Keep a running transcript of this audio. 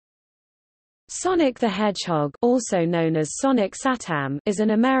Sonic the Hedgehog, also known as Sonic SatAM, is an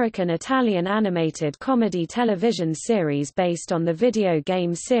American-Italian animated comedy television series based on the video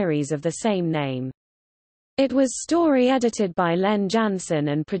game series of the same name. It was story-edited by Len Jansen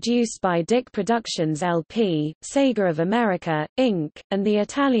and produced by Dick Productions LP, Sega of America, Inc., and the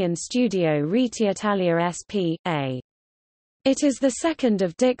Italian studio Rete Italia S.p.A. It is the second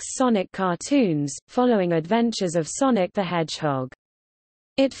of Dick's Sonic cartoons, following Adventures of Sonic the Hedgehog.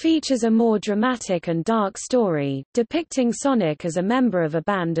 It features a more dramatic and dark story, depicting Sonic as a member of a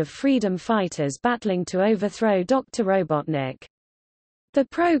band of freedom fighters battling to overthrow Dr. Robotnik. The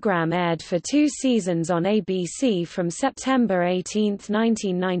program aired for 2 seasons on ABC from September 18,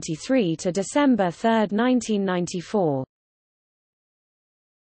 1993 to December 3, 1994.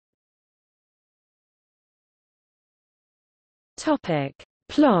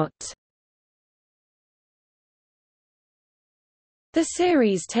 Plot. The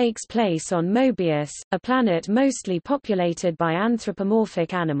series takes place on Mobius, a planet mostly populated by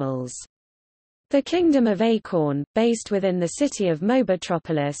anthropomorphic animals. The Kingdom of Acorn, based within the city of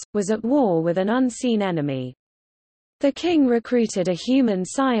Mobitropolis, was at war with an unseen enemy. The king recruited a human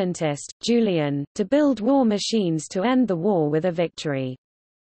scientist, Julian, to build war machines to end the war with a victory.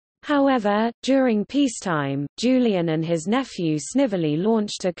 However, during peacetime, Julian and his nephew Snively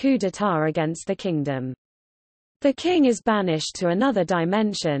launched a coup d'état against the kingdom. The king is banished to another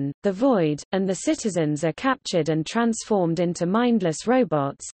dimension, the Void, and the citizens are captured and transformed into mindless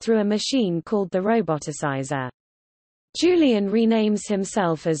robots, through a machine called the Roboticizer. Julian renames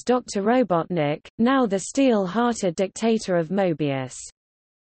himself as Dr. Robotnik, now the steel-hearted dictator of Mobius.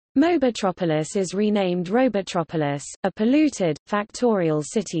 Mobitropolis is renamed Robotropolis, a polluted, factorial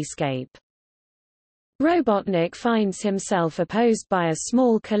cityscape. Robotnik finds himself opposed by a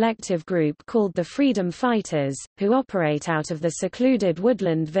small collective group called the Freedom Fighters, who operate out of the secluded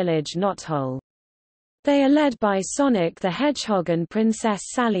woodland village Knothole. They are led by Sonic the Hedgehog and Princess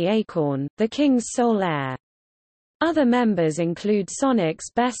Sally Acorn, the king's sole heir. Other members include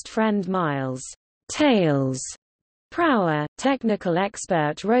Sonic's best friend Miles Tails Prower, technical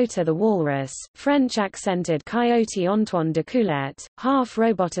expert Rota the Walrus, French-accented coyote Antoine de Coulette,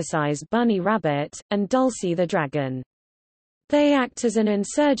 half-roboticized bunny Rabbit, and Dulcie the Dragon. They act as an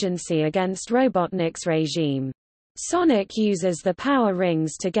insurgency against Robotnik's regime. Sonic uses the power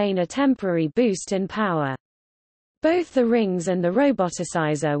rings to gain a temporary boost in power. Both the rings and the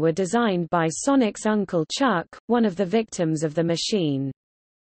Roboticizer were designed by Sonic's uncle Chuck, one of the victims of the machine.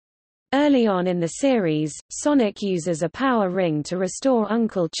 Early on in the series, Sonic uses a power ring to restore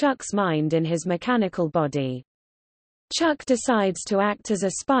Uncle Chuck's mind in his mechanical body. Chuck decides to act as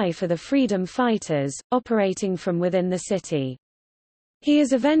a spy for the Freedom Fighters, operating from within the city. He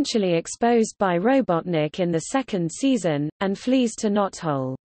is eventually exposed by Robotnik in the second season, and flees to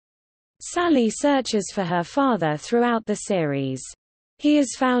Knothole. Sally searches for her father throughout the series. He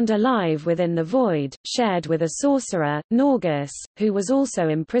is found alive within the Void, shared with a sorcerer, Norgus, who was also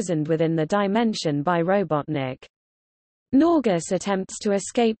imprisoned within the dimension by Robotnik. Norgus attempts to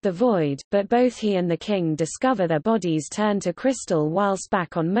escape the Void, but both he and the king discover their bodies turn to crystal whilst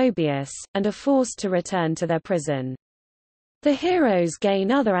back on Mobius, and are forced to return to their prison. The heroes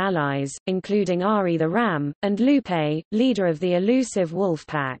gain other allies, including Ari the Ram, and Lupe, leader of the elusive wolf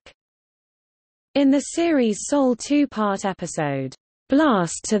pack. In the series' sole 2-part episode,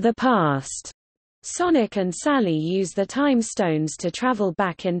 Blast to the Past, Sonic and Sally use the Time Stones to travel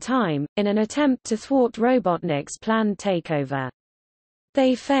back in time, in an attempt to thwart Robotnik's planned takeover.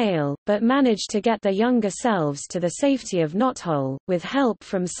 They fail, but manage to get their younger selves to the safety of Knothole, with help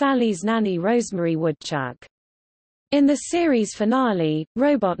from Sally's nanny Rosemary Woodchuck. In the series finale,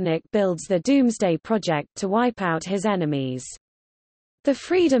 Robotnik builds the Doomsday Project to wipe out his enemies. The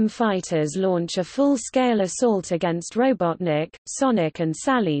Freedom Fighters launch a full-scale assault against Robotnik, Sonic and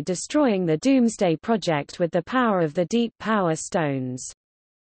Sally, destroying the Doomsday Project with the power of the Deep Power Stones.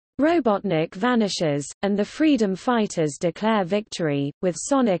 Robotnik vanishes, and the Freedom Fighters declare victory, with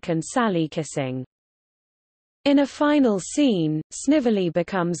Sonic and Sally kissing. In a final scene, Snively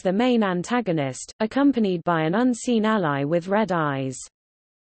becomes the main antagonist, accompanied by an unseen ally with red eyes.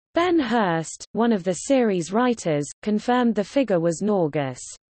 Ben Hurst, one of the series' writers, confirmed the figure was Norgus.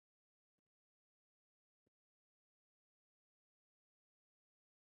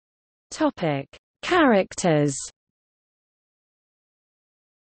 Topic: Characters.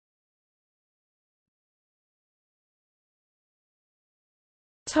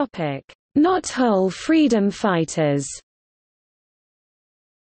 Topic: Knothole Freedom Fighters.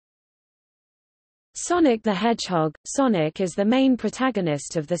 Sonic the Hedgehog. Sonic is the main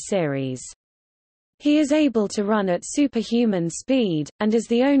protagonist of the series. He is able to run at superhuman speed, and is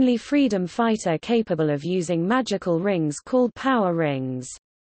the only freedom fighter capable of using magical rings called power rings.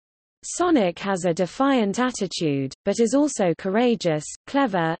 Sonic has a defiant attitude, but is also courageous,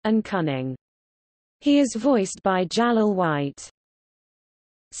 clever, and cunning. He is voiced by Jalal White.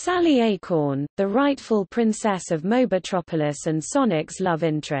 Sally Acorn, the rightful princess of Mobotropolis and Sonic's love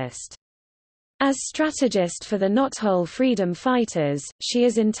interest. As strategist for the Knothole freedom fighters, she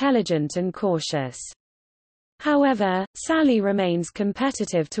is intelligent and cautious. However, Sally remains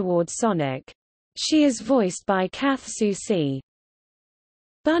competitive towards Sonic. She is voiced by Kath Soucie.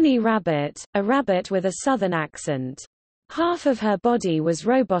 Bunny Rabbit, a rabbit with a southern accent. Half of her body was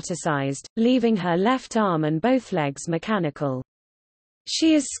roboticized, leaving her left arm and both legs mechanical.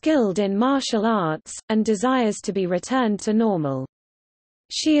 She is skilled in martial arts, and desires to be returned to normal.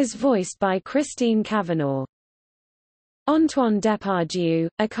 She is voiced by Christine Cavanaugh. Antoine Depardieu,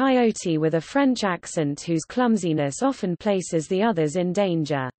 a coyote with a French accent whose clumsiness often places the others in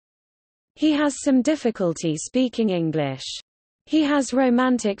danger. He has some difficulty speaking English. He has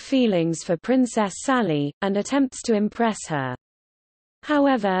romantic feelings for Princess Sally, and attempts to impress her.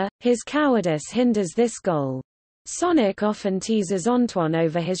 However, his cowardice hinders this goal. Sonic often teases Antoine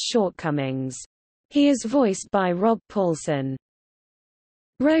over his shortcomings. He is voiced by Rob Paulson.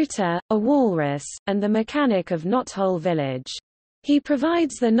 Rota, a walrus, and the mechanic of Knothole Village. He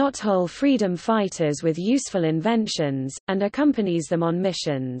provides the Knothole freedom fighters with useful inventions, and accompanies them on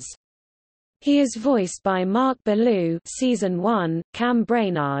missions. He is voiced by Mark Ballou, Season 1, Cam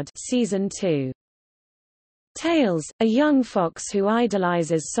Brainard, Season 2. Tails, a young fox who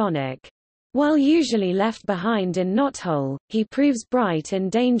idolizes Sonic. While usually left behind in Knothole, he proves bright in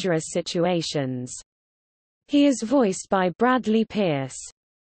dangerous situations. He is voiced by Bradley Pierce.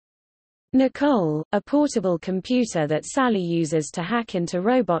 Knothole, a portable computer that Sally uses to hack into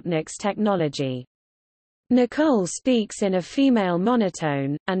Robotnik's technology. Knothole speaks in a female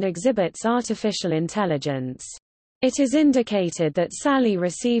monotone, and exhibits artificial intelligence. It is indicated that Sally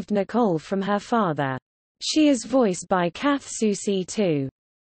received Knothole from her father. She is voiced by Kath Soucie too.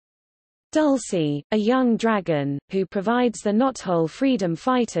 Dulcie, a young dragon, who provides the Knothole freedom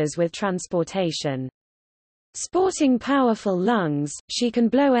fighters with transportation. Sporting powerful lungs, she can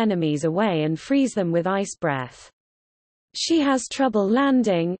blow enemies away and freeze them with ice breath. She has trouble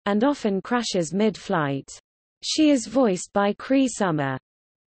landing, and often crashes mid-flight. She is voiced by Cree Summer.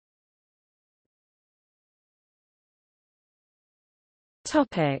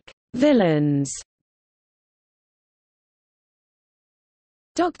 Villains.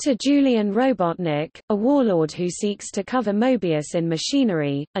 Dr. Julian Robotnik, a warlord who seeks to cover Mobius in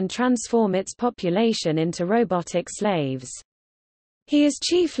machinery, and transform its population into robotic slaves. He is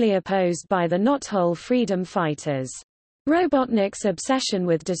chiefly opposed by the Knothole freedom fighters. Robotnik's obsession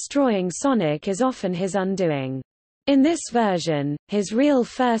with destroying Sonic is often his undoing. In this version, his real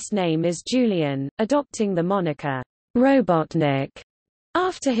first name is Julian, adopting the moniker, Robotnik,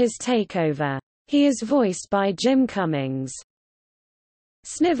 after his takeover. He is voiced by Jim Cummings.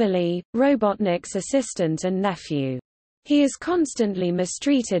 Snively, Robotnik's assistant and nephew. He is constantly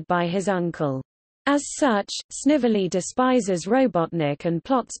mistreated by his uncle. As such, Snively despises Robotnik and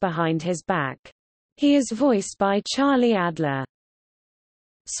plots behind his back. He is voiced by Charlie Adler.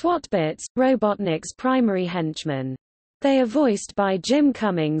 Swatbits, Robotnik's primary henchmen. They are voiced by Jim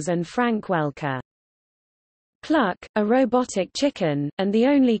Cummings and Frank Welker. Cluck, a robotic chicken, and the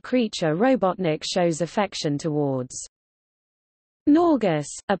only creature Robotnik shows affection towards. Norgus,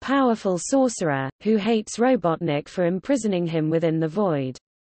 a powerful sorcerer, who hates Robotnik for imprisoning him within the void.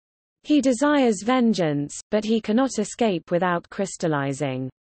 He desires vengeance, but he cannot escape without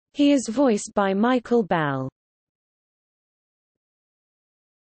crystallizing. He is voiced by Michael Bell.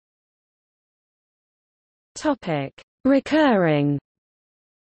 Recurring.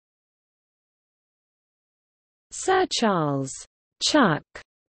 Sir Charles Chuck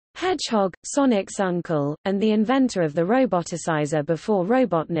Hedgehog, Sonic's uncle, and the inventor of the roboticizer before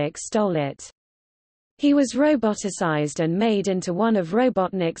Robotnik stole it. He was roboticized and made into one of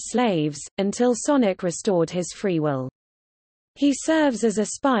Robotnik's slaves, until Sonic restored his free will. He serves as a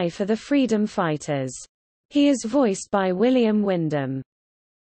spy for the freedom fighters. He is voiced by William Wyndham.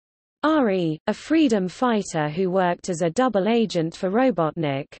 Ari, a freedom fighter who worked as a double agent for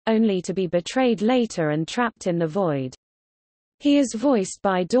Robotnik, only to be betrayed later and trapped in the void. He is voiced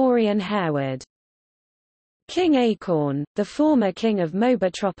by Dorian Harewood. King Acorn, the former king of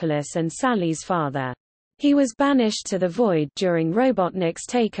Mobotropolis and Sally's father. He was banished to the void during Robotnik's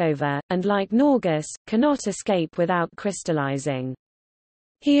takeover, and like Norgus, cannot escape without crystallizing.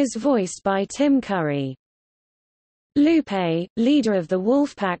 He is voiced by Tim Curry. Lupe, leader of the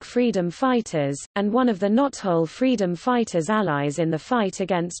Wolfpack Freedom Fighters, and one of the Knothole Freedom Fighters' allies in the fight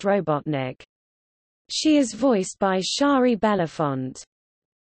against Robotnik. She is voiced by Shari Belafonte.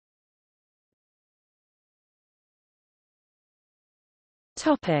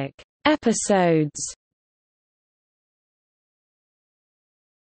 Topic: Episodes.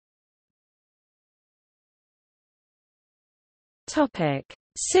 Topic: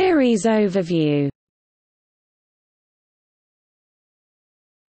 Series overview.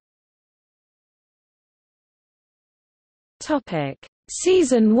 Topic: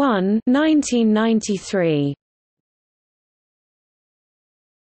 Season 1, 1993.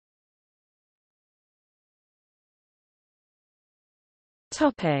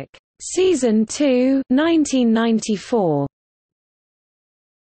 Topic: Season 2, 1994.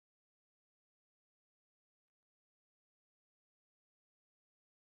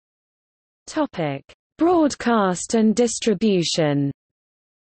 Topic: Broadcast and distribution.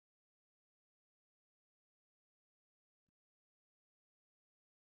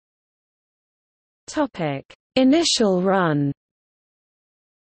 Topic: Initial run.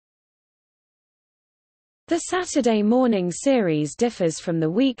 The Saturday morning series differs from the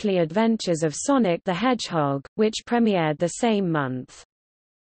weekly adventures of Sonic the Hedgehog, which premiered the same month.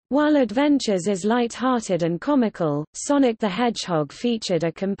 While Adventures is light-hearted and comical, Sonic the Hedgehog featured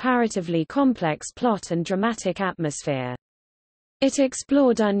a comparatively complex plot and dramatic atmosphere. It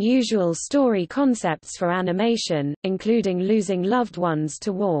explored unusual story concepts for animation, including losing loved ones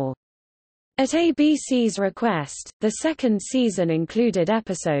to war. At ABC's request, the second season included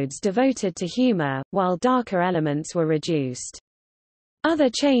episodes devoted to humor, while darker elements were reduced. Other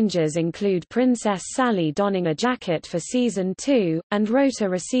changes include Princess Sally donning a jacket for Season 2, and Rota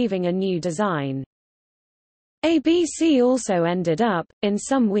receiving a new design. ABC also ended up, in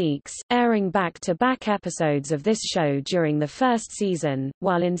some weeks, airing back-to-back episodes of this show during the first season,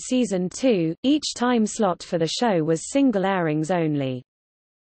 while in Season 2, each time slot for the show was single airings only.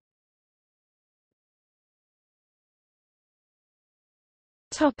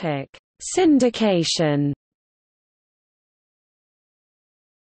 Syndication.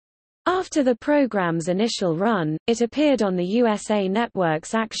 After the program's initial run, it appeared on the USA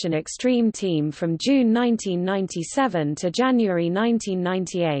Network's Action Extreme team from June 1997 to January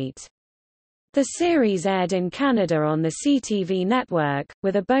 1998. The series aired in Canada on the CTV network,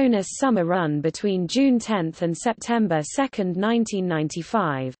 with a bonus summer run between June 10 and September 2,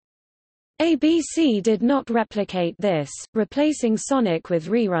 1995. ABC did not replicate this, replacing Sonic with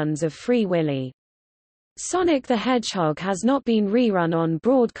reruns of Free Willy. Sonic the Hedgehog has not been rerun on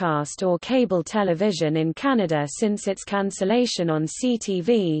broadcast or cable television in Canada since its cancellation on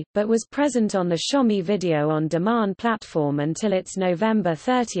CTV, but was present on the Shomi Video on Demand platform until its November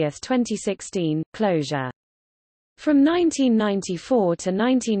 30, 2016, closure. From 1994 to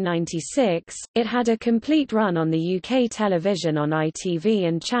 1996, it had a complete run on the UK television on ITV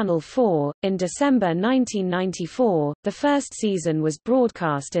and Channel 4. In December 1994, the first season was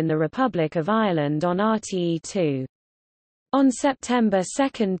broadcast in the Republic of Ireland on RTE2. On September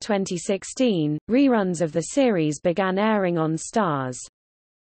 2, 2016, reruns of the series began airing on Stars.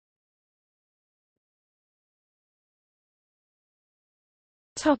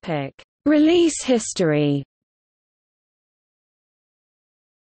 Topic: Release history.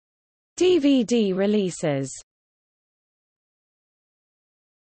 DVD releases.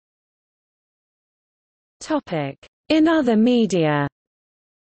 In other media.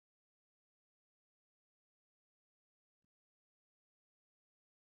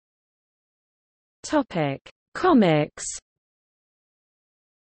 Comics.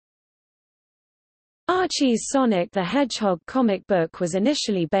 Archie's Sonic the Hedgehog comic book was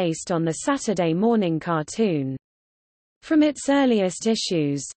initially based on the Saturday morning cartoon. From its earliest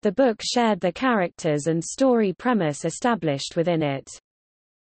issues, the book shared the characters and story premise established within it.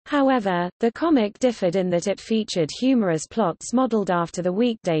 However, the comic differed in that it featured humorous plots modeled after the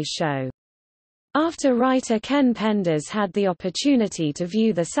weekday show. After writer Ken Penders had the opportunity to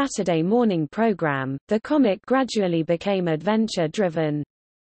view the Saturday morning program, the comic gradually became adventure-driven.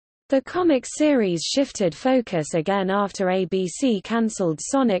 The comic series shifted focus again after ABC cancelled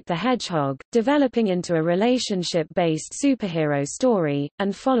Sonic the Hedgehog, developing into a relationship-based superhero story,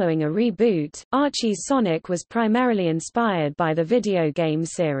 and following a reboot, Archie's Sonic was primarily inspired by the video game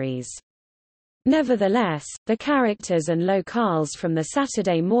series. Nevertheless, the characters and locales from the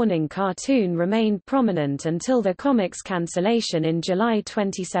Saturday morning cartoon remained prominent until the comic's cancellation in July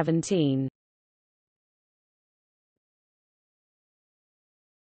 2017.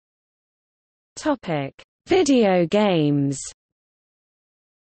 Video games.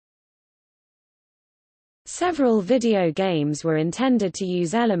 Several video games were intended to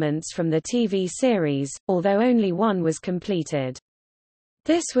use elements from the TV series, although only one was completed.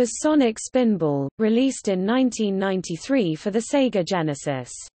 This was Sonic Spinball, released in 1993 for the Sega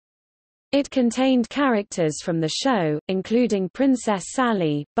Genesis. It contained characters from the show, including Princess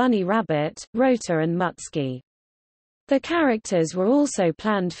Sally, Bunny Rabbit, Rota and Mutsky. The characters were also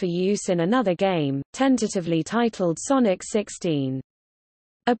planned for use in another game, tentatively titled Sonic 16.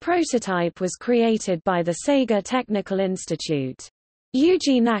 A prototype was created by the Sega Technical Institute.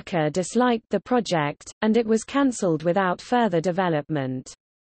 Yuji Naka disliked the project, and it was cancelled without further development.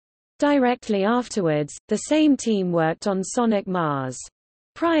 Directly afterwards, the same team worked on Sonic Mars.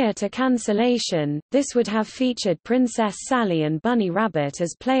 Prior to cancellation, this would have featured Princess Sally and Bunny Rabbit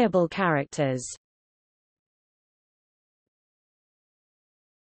as playable characters.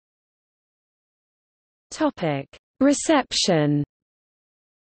 Reception.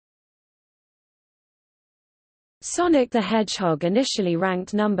 Sonic the Hedgehog initially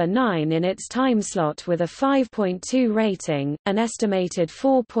ranked number 9 in its timeslot with a 5.2 rating, an estimated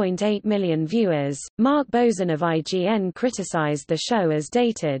 4.8 million viewers. Mark Boson of IGN criticized the show as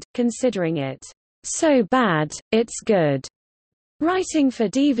dated, considering it so bad, it's good. Writing for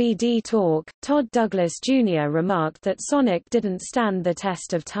DVD Talk, Todd Douglas Jr. remarked that Sonic didn't stand the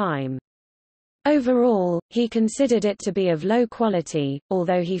test of time. Overall, he considered it to be of low quality,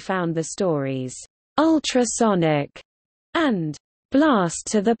 although he found the stories ultrasonic and blast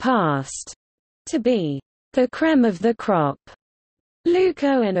to the past to be the creme of the crop. Luke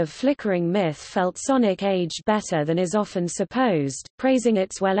Owen of Flickering Myth felt Sonic aged better than is often supposed, praising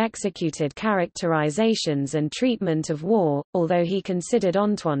its well-executed characterizations and treatment of war, although he considered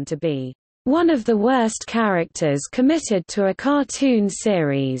Antoine to be one of the worst characters committed to a cartoon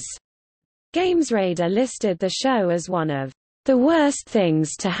series. GamesRadar listed the show as one of the worst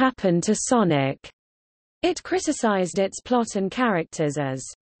things to happen to Sonic. It criticized its plot and characters as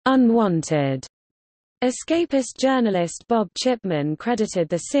unwanted. Escapist journalist Bob Chipman credited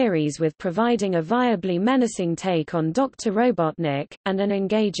the series with providing a viably menacing take on Dr. Robotnik, and an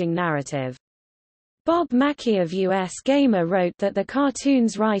engaging narrative. Bob Mackey of US Gamer wrote that the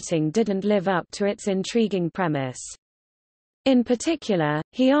cartoon's writing didn't live up to its intriguing premise. In particular,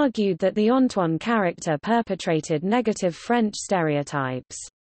 he argued that the Antoine character perpetrated negative French stereotypes.